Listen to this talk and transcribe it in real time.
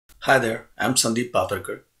Hi there, I'm Sandeep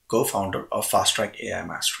Patharkar, co-founder of Fast Track AI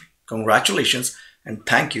Mastery. Congratulations and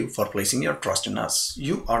thank you for placing your trust in us.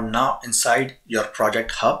 You are now inside your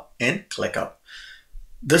project hub in ClickUp.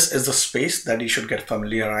 This is the space that you should get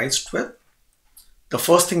familiarized with. The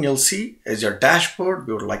first thing you'll see is your dashboard.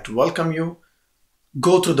 We would like to welcome you.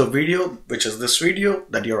 Go through the video, which is this video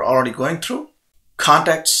that you're already going through.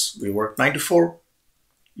 Contacts, we work 9 to 4.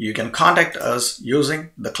 You can contact us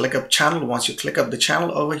using the ClickUp channel. Once you click up the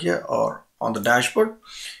channel over here or on the dashboard,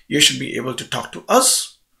 you should be able to talk to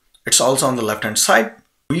us. It's also on the left-hand side.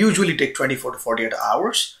 We usually take 24 to 48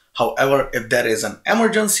 hours. However, if there is an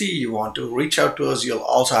emergency, you want to reach out to us, you'll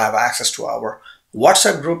also have access to our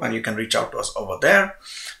WhatsApp group and you can reach out to us over there.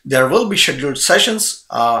 There will be scheduled sessions.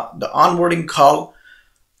 The onboarding call,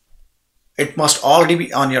 it must already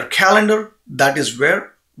be on your calendar. That is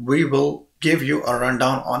where we will give you a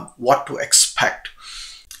rundown on what to expect.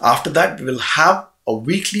 After that, we will have a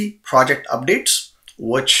weekly project updates,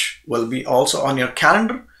 which will be also on your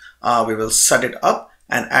calendar. We will set it up,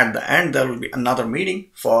 and at the end, there will be another meeting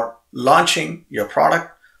for launching your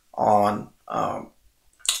product on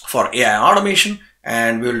for AI automation,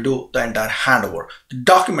 and we'll do the entire handover. The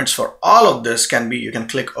documents for all of this can be, you can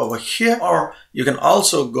click over here, or you can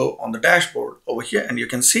also go on the dashboard over here and you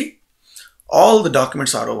can see all the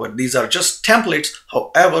documents are over. These are just templates.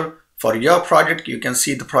 However, for your project, you can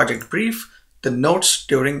see the project brief, the notes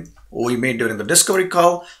we made during the discovery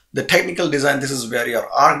call, the technical design. This is where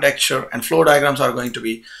your architecture and flow diagrams are going to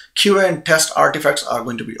be. QA and test artifacts are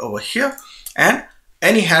going to be over here. And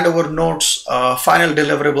any handover notes, final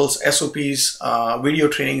deliverables, SOPs, video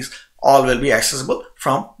trainings, all will be accessible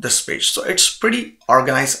from this page. So it's pretty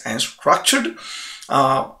organized and structured.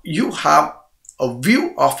 You have a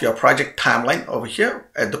view of your project timeline over here.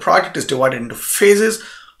 The project is divided into phases.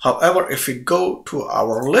 However, if we go to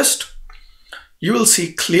our list, you will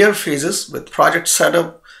see clear phases with project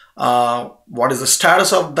setup, what is the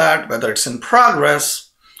status of that, whether it's in progress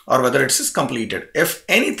or whether it is completed. If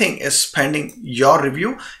anything is pending your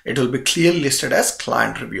review, it will be clearly listed as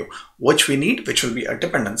client review, which we need, which will be a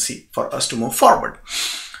dependency for us to move forward.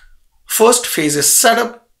 First phase is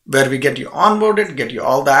setup, where we get you onboarded, get you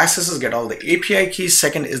all the accesses, get all the API keys.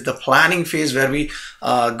 Second is the planning phase, where we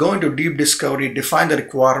go into deep discovery, define the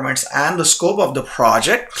requirements and the scope of the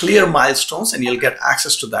project, clear milestones, and you'll get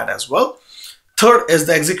access to that as well. Third is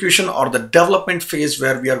the execution or the development phase,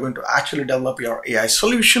 where we are going to actually develop your AI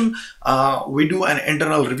solution. We do an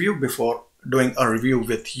internal review before doing a review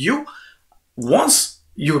with you. Once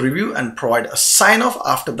you review and provide a sign-off,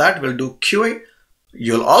 after that we'll do QA.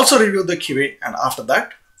 You'll also review the QA, and after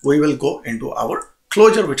that we will go into our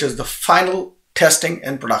closure, which is the final testing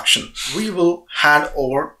in production. We will hand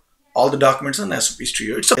over all the documents and SOPs to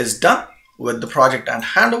you. It's done with the project and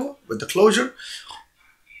handover, with the closure.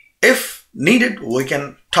 If needed, we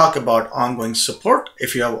can talk about ongoing support.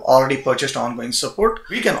 If you have already purchased ongoing support,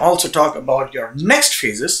 we can also talk about your next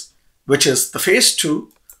phases, which is the phase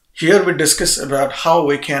 2. Here we discuss about how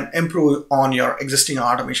we can improve on your existing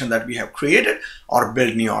automation that we have created or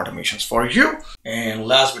build new automations for you. And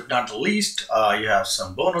last but not the least, you have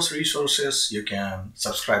some bonus resources. You can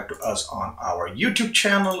subscribe to us on our YouTube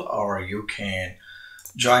channel, or you can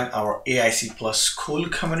join our AIC Plus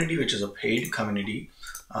Skool community, which is a paid community,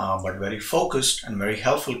 but very focused and very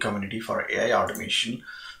helpful community for AI automation.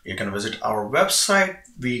 You can visit our website.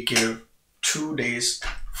 We give 2 days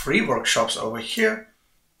free workshops over here.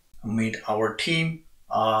 Meet our team,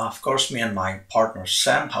 of course, me and my partner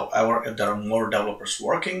Sam. However, if there are more developers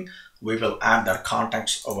working, we will add their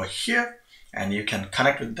contacts over here and you can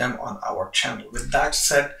connect with them on our channel. With that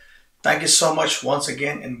said, thank you so much once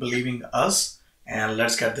again in believing us, and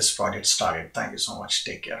let's get this project started. Thank you so much.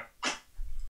 Take care.